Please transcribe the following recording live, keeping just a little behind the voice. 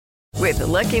With the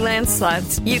Lucky Land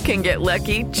Slots, you can get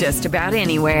lucky just about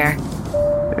anywhere.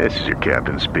 This is your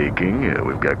captain speaking.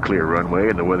 We've got clear runway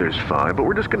and the weather's fine, but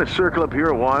we're just going to circle up here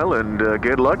a while and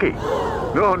get lucky.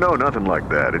 No, nothing like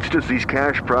that. It's just these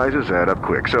cash prizes add up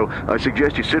quick. So I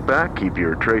suggest you sit back, keep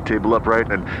your tray table upright,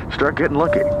 and start getting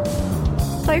lucky.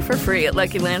 Play for free at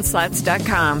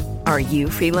LuckyLandSlots.com. Are you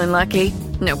feeling lucky?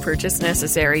 No purchase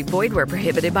necessary. Void where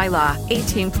prohibited by law.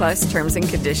 18+ terms and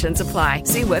conditions apply.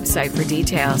 See website for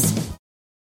details.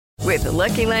 With the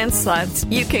Lucky Land Slots,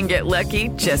 you can get lucky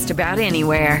just about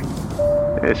anywhere.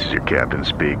 This is your captain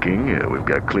speaking. We've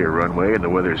got clear runway and the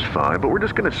weather's fine, but we're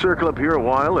just going to circle up here a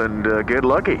while and get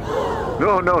lucky.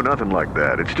 No, nothing like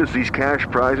that. It's just these cash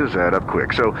prizes add up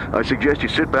quick. So I suggest you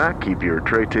sit back, keep your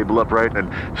tray table upright, and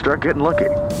start getting lucky.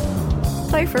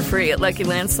 Play for free at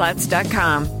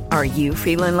LuckyLandSlots.com. Are you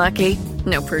feeling lucky?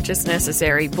 No purchase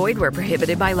necessary. Void where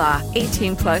prohibited by law.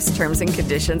 18+ terms and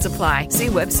conditions apply. See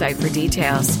website for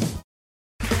details.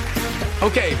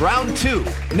 Okay, round two.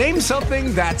 Name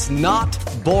something that's not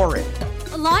boring.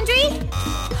 A laundry?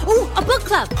 Ooh, a book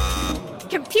club.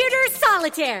 Computer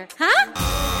solitaire, huh?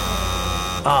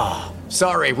 Ah,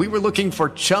 sorry, we were looking for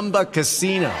Chumba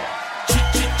Casino.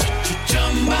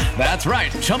 That's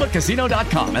right,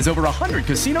 ChumbaCasino.com has over 100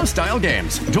 casino-style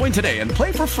games. Join today and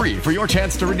play for free for your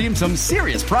chance to redeem some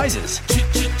serious prizes.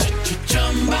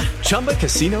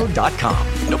 ChumbaCasino.com.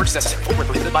 No purchase necessary. Void where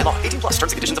prohibited by law. 18+ terms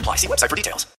and conditions apply. See website for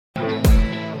details.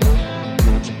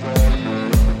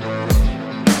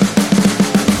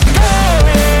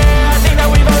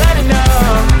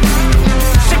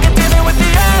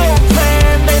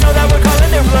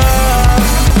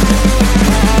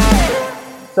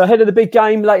 So ahead of the big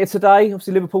game later today,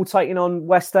 obviously Liverpool taking on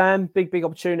West Ham. Big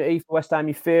opportunity for West Ham,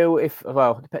 you feel,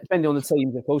 depending on the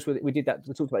teams, of course. We did that.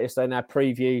 We talked about it yesterday in our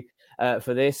preview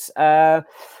for this.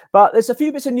 But there's a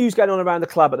few bits of news going on around the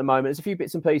club at the moment. There's a few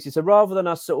bits and pieces. So rather than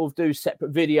us sort of do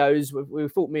separate videos, we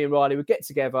thought me and Riley would get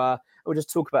together and we'll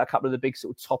just talk about a couple of the big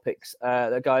sort of topics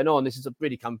that are going on. This has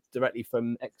really come directly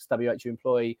from ex-WHU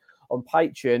employee on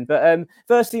Patreon. But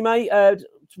firstly, mate,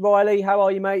 Riley, how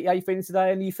are you, mate? How are you feeling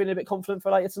today? And are you feeling a bit confident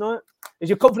for later tonight? Has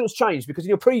your confidence changed? Because in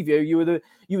your preview, you were the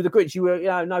Grinch. You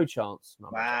were, no chance.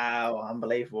 Wow,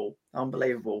 unbelievable.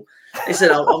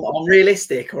 Listen, I'm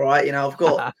realistic, all right. I've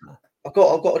got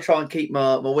to try and keep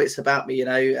my wits about me,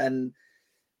 and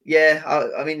yeah,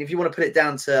 I mean, if you want to put it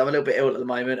down to, I'm a little bit ill at the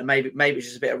moment, and maybe it's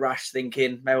just a bit of rash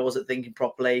thinking. Maybe I wasn't thinking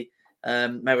properly.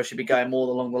 Maybe I should be going more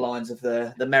along the lines of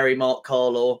the Merry Mark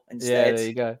Carlaw instead. Yeah, there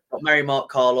you go. Got Merry Mark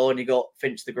Carlaw and you got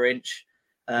Finch the Grinch.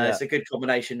 It's a good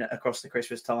combination across the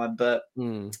Christmas time. But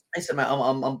listen, mate,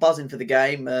 I'm buzzing for the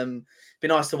game. Be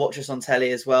nice to watch us on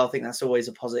telly as well. I think that's always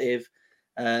a positive.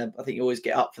 I think you always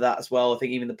get up for that as well. I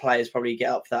think even the players probably get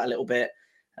up for that a little bit.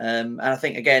 And I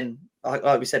think, again,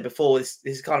 like we said before, this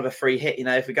is kind of a free hit.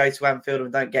 If we go to Anfield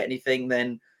and don't get anything,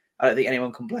 then I don't think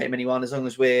anyone can blame anyone. As long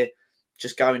as we're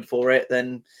just going for it,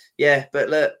 then yeah. But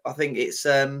look, I think it's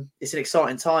an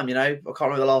exciting time. I can't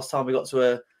remember the last time we got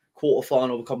to a quarter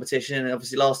final of a competition, and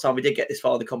obviously last time we did get this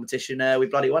far in the competition, we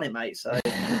bloody won it, mate. So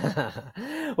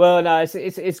well, no, it's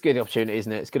a good opportunity,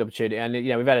 isn't it? It's a good opportunity, and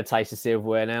we've had a taste of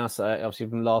silverware now, so obviously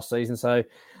from last season. So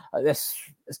let's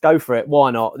go for it. Why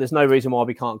not? There's no reason why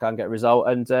we can't go and get a result.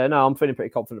 And no, I'm feeling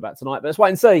pretty confident about tonight. But let's wait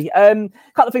and see. A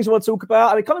couple of things I want to talk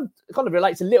about. I mean, kind of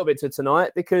relates a little bit to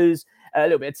tonight because a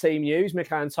little bit of team news.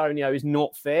 Mikel Antonio is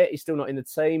not fit. He's still not in the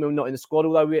team and not in the squad.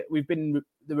 Although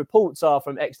the reports are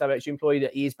from ex-WHU employee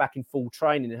that he is back in full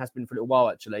training and has been for a little while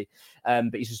actually.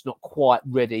 But he's just not quite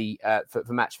ready for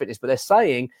match fitness. But they're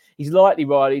saying he's likely,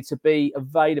 Riley, to be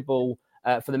available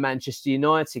for the Manchester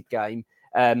United game.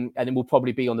 And then we'll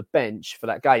probably be on the bench for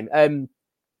that game.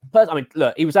 But I mean,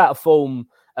 look, he was out of form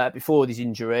before this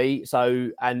injury. So,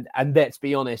 and let's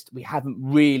be honest, we haven't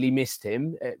really missed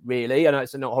him, really. I know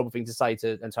it's not a horrible thing to say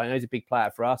to Antonio. He's a big player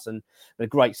for us and a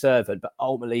great servant. But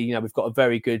ultimately, we've got a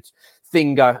very good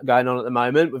thing going on at the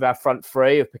moment with our front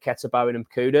three of Paqueta, Bowen and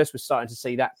Kudus. We're starting to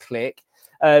see that click.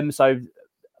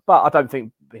 But I don't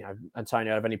think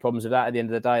Antonio have any problems with that. At the end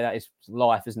of the day, that is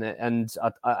life, isn't it? And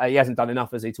he hasn't done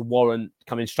enough, has he, to warrant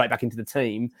coming straight back into the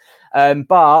team.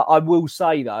 But I will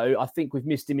say, though, I think we've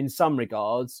missed him in some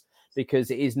regards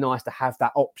because it is nice to have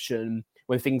that option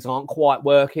when things aren't quite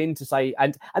working to say.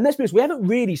 And let's be honest, we haven't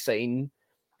really seen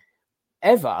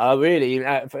ever, really,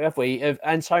 have we, of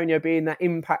Antonio being that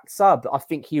impact sub that I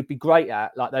think he would be great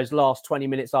at, like those last 20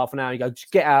 minutes, half an hour. You go,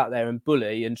 just get out there and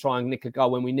bully and try and nick a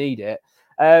goal when we need it.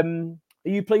 Are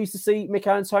you pleased to see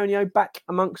Mikel Antonio back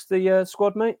amongst the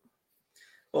squad, mate?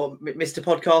 Well, Mr.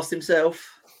 Podcast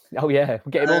himself. Oh, yeah.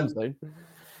 We'll get him on soon.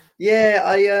 Yeah,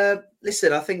 I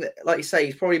listen. I think that, like you say,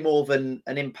 he's probably more of an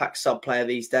impact sub player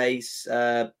these days.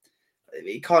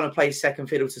 He kind of plays second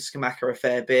fiddle to Skamaka a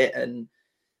fair bit, and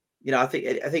I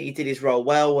think he did his role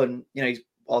well, and he's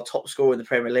our top scorer in the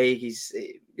Premier League. He's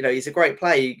a great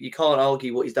player. You can't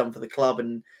argue what he's done for the club,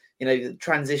 and the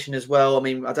transition as well. I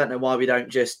mean, I don't know why we don't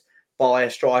just buy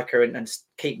a striker and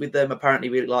keep with them.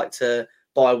 Apparently, we like to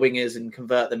buy wingers and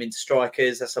convert them into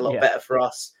strikers. That's a lot better for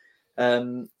us.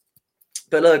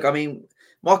 But look, I mean,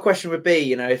 my question would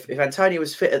be, if Antonio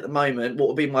was fit at the moment, what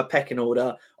would be my pecking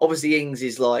order? Obviously, Ings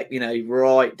is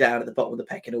right down at the bottom of the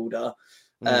pecking order.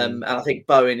 And I think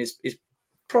Bowen is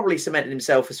probably cemented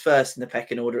himself as first in the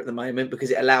pecking order at the moment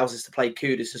because it allows us to play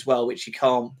Kudus as well, which you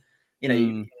can't,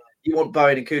 you want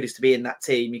Bowen and Kudus to be in that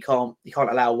team. You can't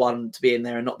allow one to be in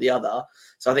there and not the other.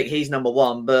 So I think he's number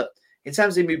one. But in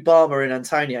terms of Mubama and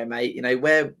Antonio, mate,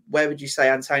 where would you say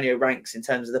Antonio ranks in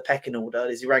terms of the pecking order?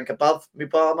 Does he rank above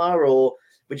Mubama, or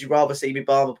would you rather see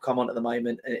Mubama come on at the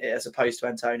moment as opposed to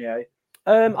Antonio?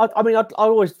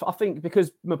 I think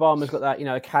because Mubama's got that,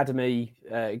 academy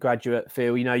graduate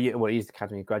feel, he's the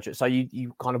academy graduate, so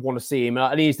you kind of want to see him,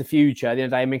 and he is the future. At the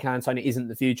end of the day, Mikel Antonio isn't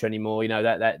the future anymore.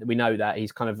 That we know that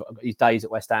he's kind of his days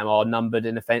at West Ham are numbered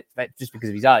in effect just because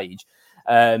of his age.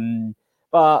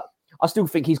 But I still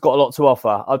think he's got a lot to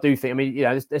offer. I do think. I mean,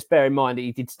 let's bear in mind that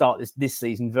he did start this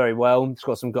season very well.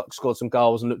 Scored some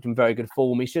goals and looked in very good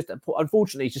form. He's just,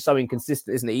 unfortunately, he's just so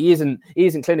inconsistent, isn't he? He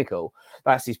isn't clinical.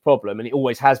 That's his problem, and it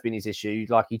always has been his issue.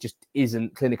 Like, he just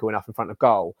isn't clinical enough in front of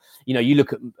goal. You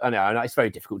look at. I know it's very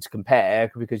difficult to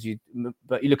compare because you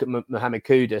look at Mohamed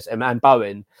Kudus and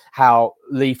Bowen, how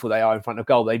lethal they are in front of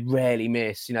goal. They rarely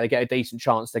miss. They get a decent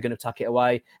chance, they're going to tuck it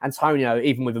away. Antonio,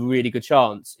 even with a really good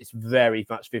chance, it's very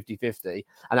much 50-50.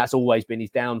 And that's always been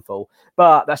his downfall.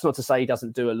 But that's not to say he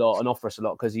doesn't do a lot and offer us a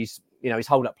lot, because he's, his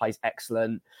hold-up play is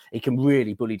excellent. He can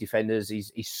really bully defenders.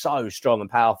 He's so strong and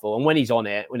powerful. And when he's on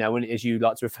it, when, as you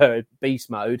like to refer to, beast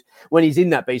mode, when he's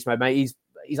in that beast mode, mate,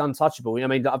 he's untouchable.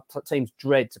 Teams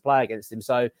dread to play against him.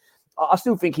 So I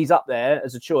still think he's up there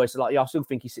as a choice. I still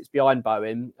think he sits behind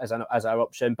Bowen as our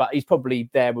option, but he's probably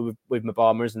there with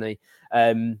Mubama, isn't he?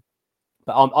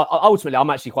 But ultimately,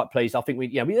 I'm actually quite pleased. I think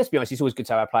let's be honest, it's always good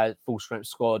to have our player full strength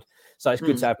squad. So it's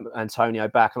good to have Antonio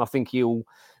back. And I think he'll,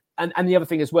 and the other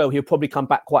thing as well, he'll probably come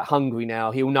back quite hungry now.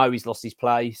 He'll know he's lost his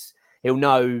place. He'll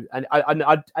know. And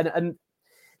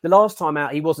the last time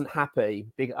out, he wasn't happy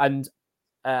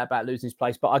about losing his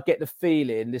place. But I get the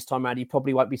feeling this time around, he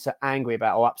probably won't be so angry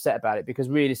about or upset about it, because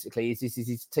realistically, this is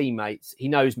his teammates. He's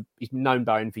known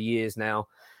Bowen for years now.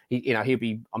 He'll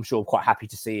be, I'm sure, quite happy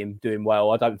to see him doing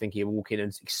well. I don't think he'll walk in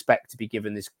and expect to be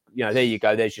given this, there you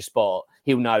go, there's your spot.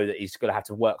 He'll know that he's going to have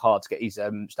to work hard to get his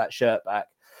that shirt back.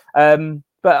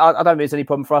 But I don't think there's any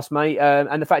problem for us, mate.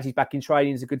 And the fact he's back in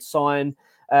training is a good sign.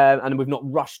 And we've not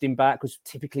rushed him back, because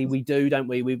typically we do, don't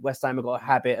we? West Ham have got a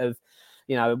habit of,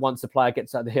 once the player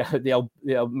gets out the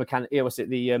old mechanic,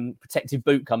 the protective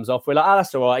boot comes off, we're like,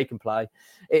 that's all right, he can play.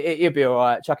 He'll be all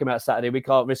right. Chuck him out Saturday. We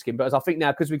can't risk him. But as I think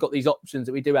now, because we've got these options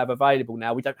that we do have available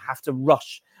now, we don't have to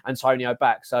rush Antonio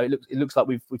back. So it looks like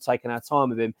we've taken our time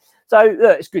with him. So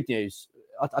look, it's good news.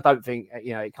 I don't think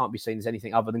it can't be seen as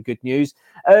anything other than good news.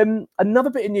 Another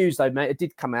bit of news though, mate, it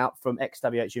did come out from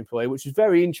ex-WH employee, which was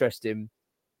very interesting.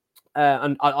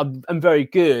 And very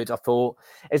good, I thought,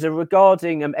 is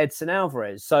regarding Edson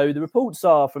Alvarez. So the reports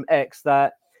are from X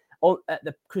that at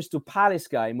the Crystal Palace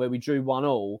game where we drew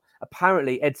 1-1,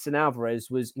 apparently Edson Alvarez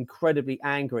was incredibly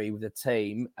angry with the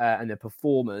team and their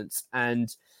performance,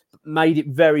 and made it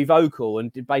very vocal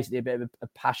and did basically a bit of a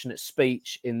passionate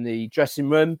speech in the dressing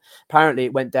room. Apparently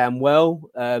it went down well,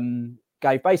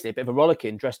 gave basically a bit of a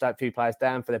rollicking, dressed out a few players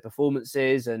down for their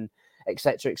performances and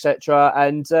etc.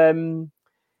 And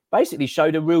basically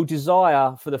showed a real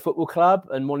desire for the football club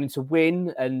and wanting to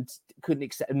win, and couldn't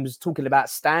accept, and was talking about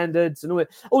standards and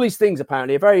all these things.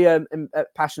 Apparently, a very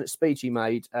passionate speech he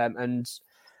made.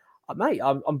 Mate,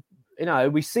 I'm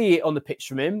we see it on the pitch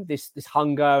from him. This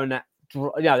hunger and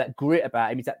that grit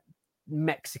about him. He's that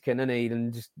Mexican, isn't he?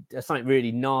 And just there's something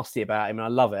really nasty about him, and I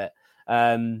love it.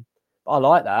 I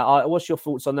like that. What's your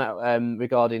thoughts on that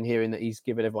regarding hearing that he's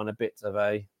given everyone a bit of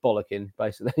a bollocking,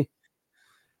 basically?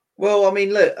 Well, I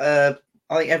mean, look, I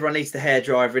think everyone needs the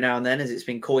hairdryer every now and then, as it's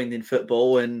been coined in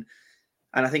football, and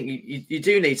I think you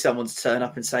do need someone to turn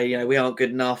up and say, we aren't good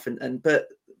enough. But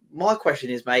my question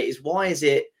is, mate, is why is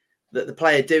it that the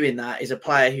player doing that is a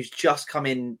player who's just come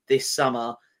in this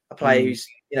summer, a player who's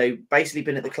basically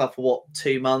been at the club for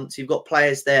 2 months? You've got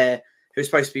players there who are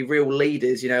supposed to be real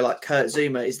leaders, like Kurt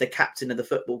Zuma is the captain of the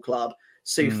football club.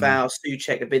 Soufal,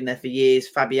 Souček have been there for years.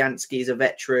 Fabianski is a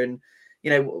veteran.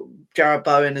 Jarrod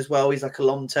Bowen as well. He's like a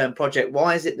long-term project.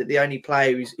 Why is it that the only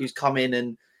player who's come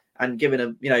in and given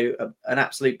an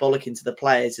absolute bollocking to the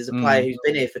players is a player who's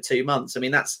been here for 2 months? I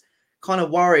mean, that's kind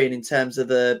of worrying in terms of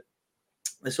the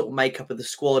sort of makeup of the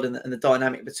squad and the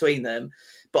dynamic between them.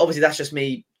 But obviously that's just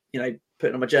me,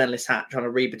 putting on my journalist hat, trying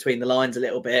to read between the lines a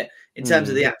little bit. In terms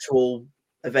of the actual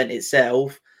event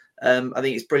itself, I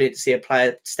think it's brilliant to see a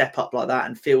player step up like that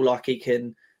and feel like he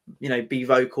can, be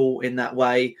vocal in that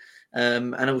way.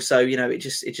 And also, it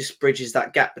just bridges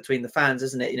that gap between the fans,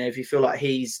 isn't it? If you feel like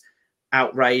he's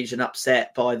outraged and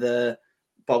upset by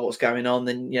what's going on,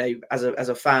 then, as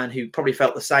a fan who probably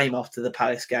felt the same after the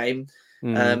Palace game,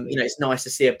 it's nice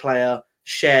to see a player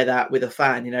share that with a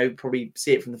fan, probably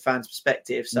see it from the fan's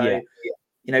perspective. So,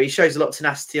 he shows a lot of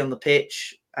tenacity on the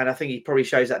pitch, and I think he probably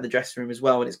shows that in the dressing room as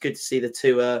well. And it's good to see the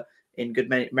two are in good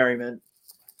merriment.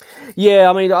 Yeah,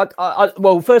 I mean,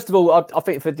 well, first of all, I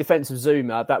think for defence of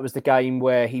Zuma, that was the game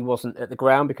where he wasn't at the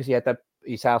ground because he had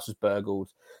his house was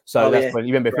burgled. So that's when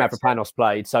you remember if Mavropanos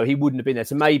played, so he wouldn't have been there.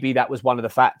 So maybe that was one of the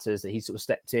factors that he sort of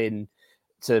stepped in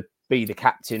to be the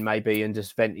captain, maybe, and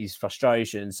just vent his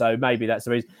frustration. So maybe that's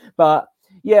the reason. But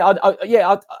yeah,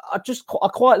 I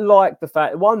quite like the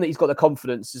fact that he's got the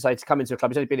confidence to come into a club.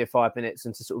 He's only been here 5 minutes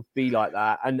and to sort of be like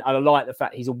that. And I like the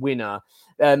fact he's a winner.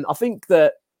 I think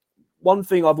that one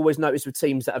thing I've always noticed with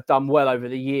teams that have done well over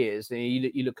the years,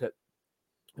 you look at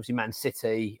obviously Man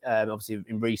City, obviously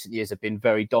in recent years have been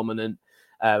very dominant.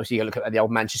 So you look at the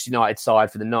old Manchester United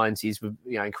side for the 90s, with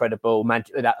incredible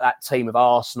that team of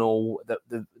Arsenal,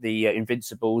 the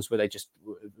Invincibles, where they just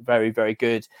very, very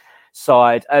good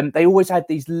side. They always had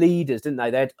these leaders, didn't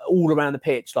they? They had all around the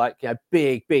pitch, like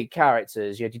big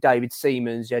characters. You had your David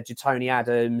Seamans, you had your Tony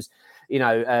Adams,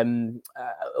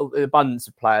 abundance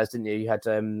of players, didn't you? You had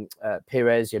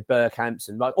Pires, you had Bergkamps,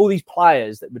 and like all these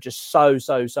players that were just so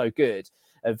good,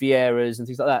 Vieiras and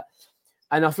things like that.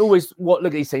 And I've always look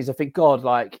at these things, I think, God,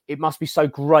 like it must be so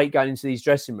great going into these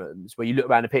dressing rooms where you look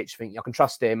around the pitch, think, I can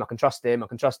trust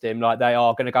him. Like they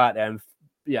are going to go out there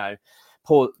and,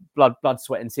 pour blood,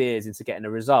 sweat and tears into getting a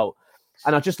result.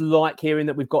 And I just like hearing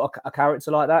that we've got a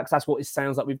character like that, because that's what it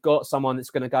sounds like. We've got someone that's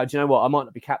going to go, do you know what? I might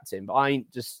not be captain, but I'm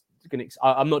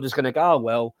not just going to go, oh,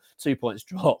 well, 2 points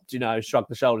dropped, shrug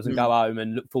the shoulders and go home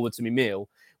and look forward to my meal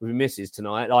with my missus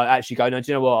tonight. Like actually go, no, do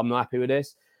you know what? I'm not happy with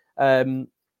this.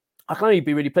 I can only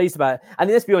be really pleased about it. And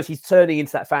let's be honest, he's turning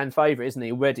into that fan favourite, isn't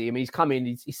he, already? I mean, he's come in,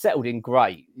 he's settled in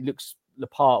great. He looks the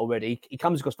part already. He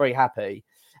comes across very happy.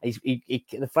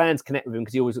 The fans connect with him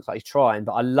because he always looks like he's trying.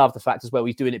 But I love the fact as well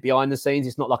he's doing it behind the scenes.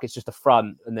 It's not like it's just a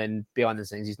front and then behind the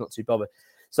scenes he's not too bothered.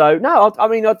 So, no,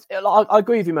 I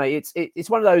agree with you, mate. It's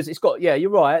one of those, it's got, you're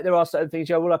right. There are certain things,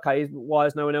 well, okay, why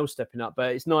is no one else stepping up?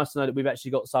 But it's nice to know that we've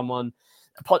actually got someone,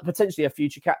 potentially a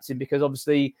future captain, because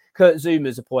obviously Kurt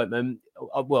Zuma's appointment,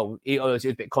 it was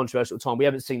a bit controversial at the time. We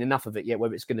haven't seen enough of it yet,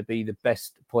 whether it's going to be the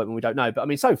best appointment, we don't know. But I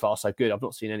mean, so far, so good. I've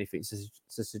not seen anything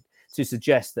to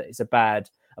suggest that it's a bad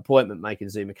appointment making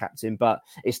Zuma captain, but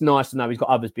it's nice to know he's got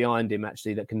others behind him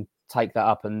actually that can take that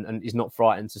up and he's not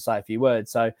frightened to say a few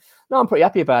words. So no, I'm pretty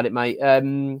happy about it, mate.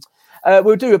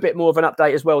 We'll do a bit more of an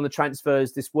update as well on the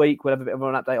transfers this week. We'll have a bit of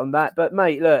an update on that. But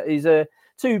mate, look, he's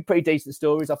two pretty decent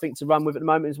stories, I think, to run with at the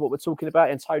moment is what we're talking about.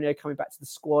 Antonio coming back to the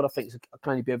squad, I think,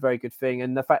 can only be a very good thing.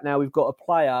 And the fact now we've got a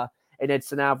player in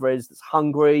Edson Alvarez that's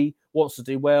hungry, wants to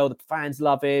do well. The fans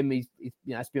love him. He's to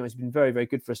be honest, he's been very, very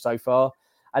good for us so far.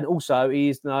 And also,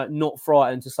 he's not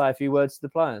frightened to say a few words to the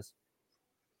players.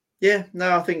 Yeah,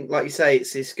 no, I think, like you say,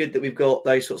 it's good that we've got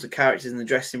those sorts of characters in the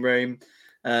dressing room.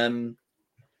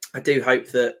 I do hope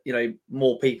that,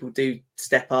 more people do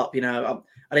step up.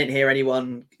 I didn't hear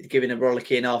anyone giving a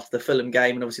rollicking after the Fulham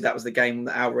game. And obviously that was the game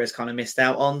that Alvarez kind of missed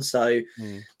out on. So,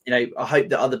 I hope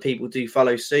that other people do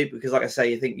follow suit, because like I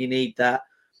say, I think you need that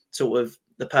sort of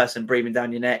the person breathing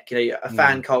down your neck. A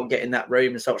fan can't get in that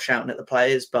room and start shouting at the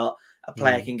players, but a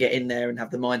player can get in there and have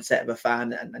the mindset of a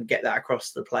fan and get that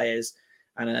across to the players.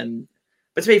 And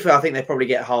but to be fair, I think they probably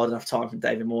get a hard enough time from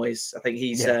David Moyes. I think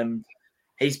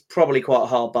he's probably quite a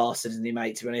hard bastard, isn't he,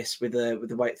 mate, to be honest, with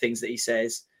the way things that he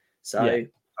says. So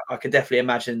I could definitely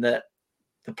imagine that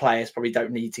the players probably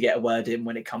don't need to get a word in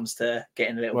when it comes to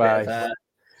getting a little bit of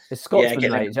it's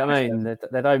Scotsman, mate. Do you know what I mean?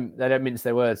 They don't mince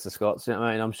their words, the Scots. You know what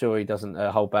I mean? I'm sure he doesn't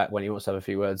hold back when he wants to have a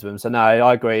few words with them. So no,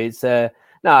 I agree. It's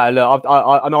no, look,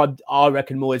 I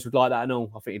reckon Moyes would like that and all.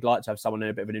 I think he'd like to have someone in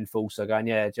a bit of an enforcer going,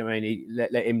 do you know what I mean?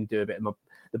 Let him do a bit of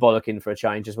the bollocking for a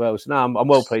change as well. So no, I'm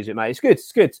well pleased with it, mate. It's good.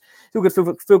 It's good.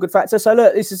 Feel good factor. So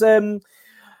look, this is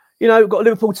we've got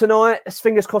Liverpool tonight.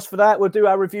 Fingers crossed for that. We'll do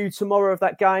our review tomorrow of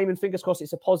that game, and fingers crossed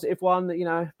it's a positive one.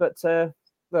 But look,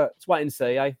 let's wait and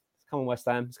see. Come on, West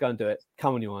Ham. Let's go and do it.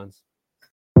 Come on, you ones.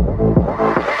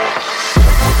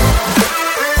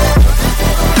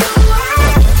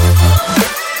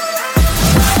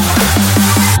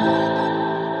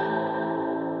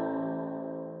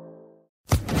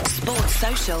 Sports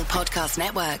Social Podcast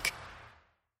Network.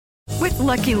 With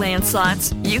Lucky Land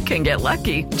Slots, you can get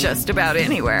lucky just about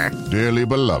anywhere. Dearly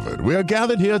beloved, we are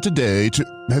gathered here today to...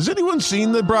 Has anyone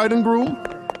seen the bride and groom?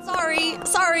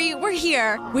 Sorry, we're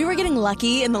here. We were getting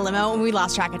lucky in the limo and we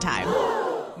lost track of time.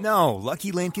 No,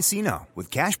 Lucky Land Casino, with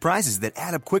cash prizes that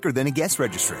add up quicker than a guest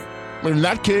registry. In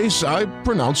that case, I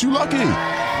pronounce you lucky.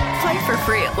 Play for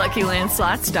free at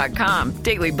LuckyLandSlots.com.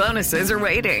 Daily bonuses are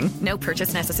waiting. No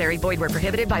purchase necessary. Void where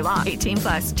prohibited by law.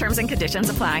 18+. Terms and conditions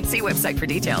apply. See website for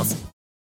details.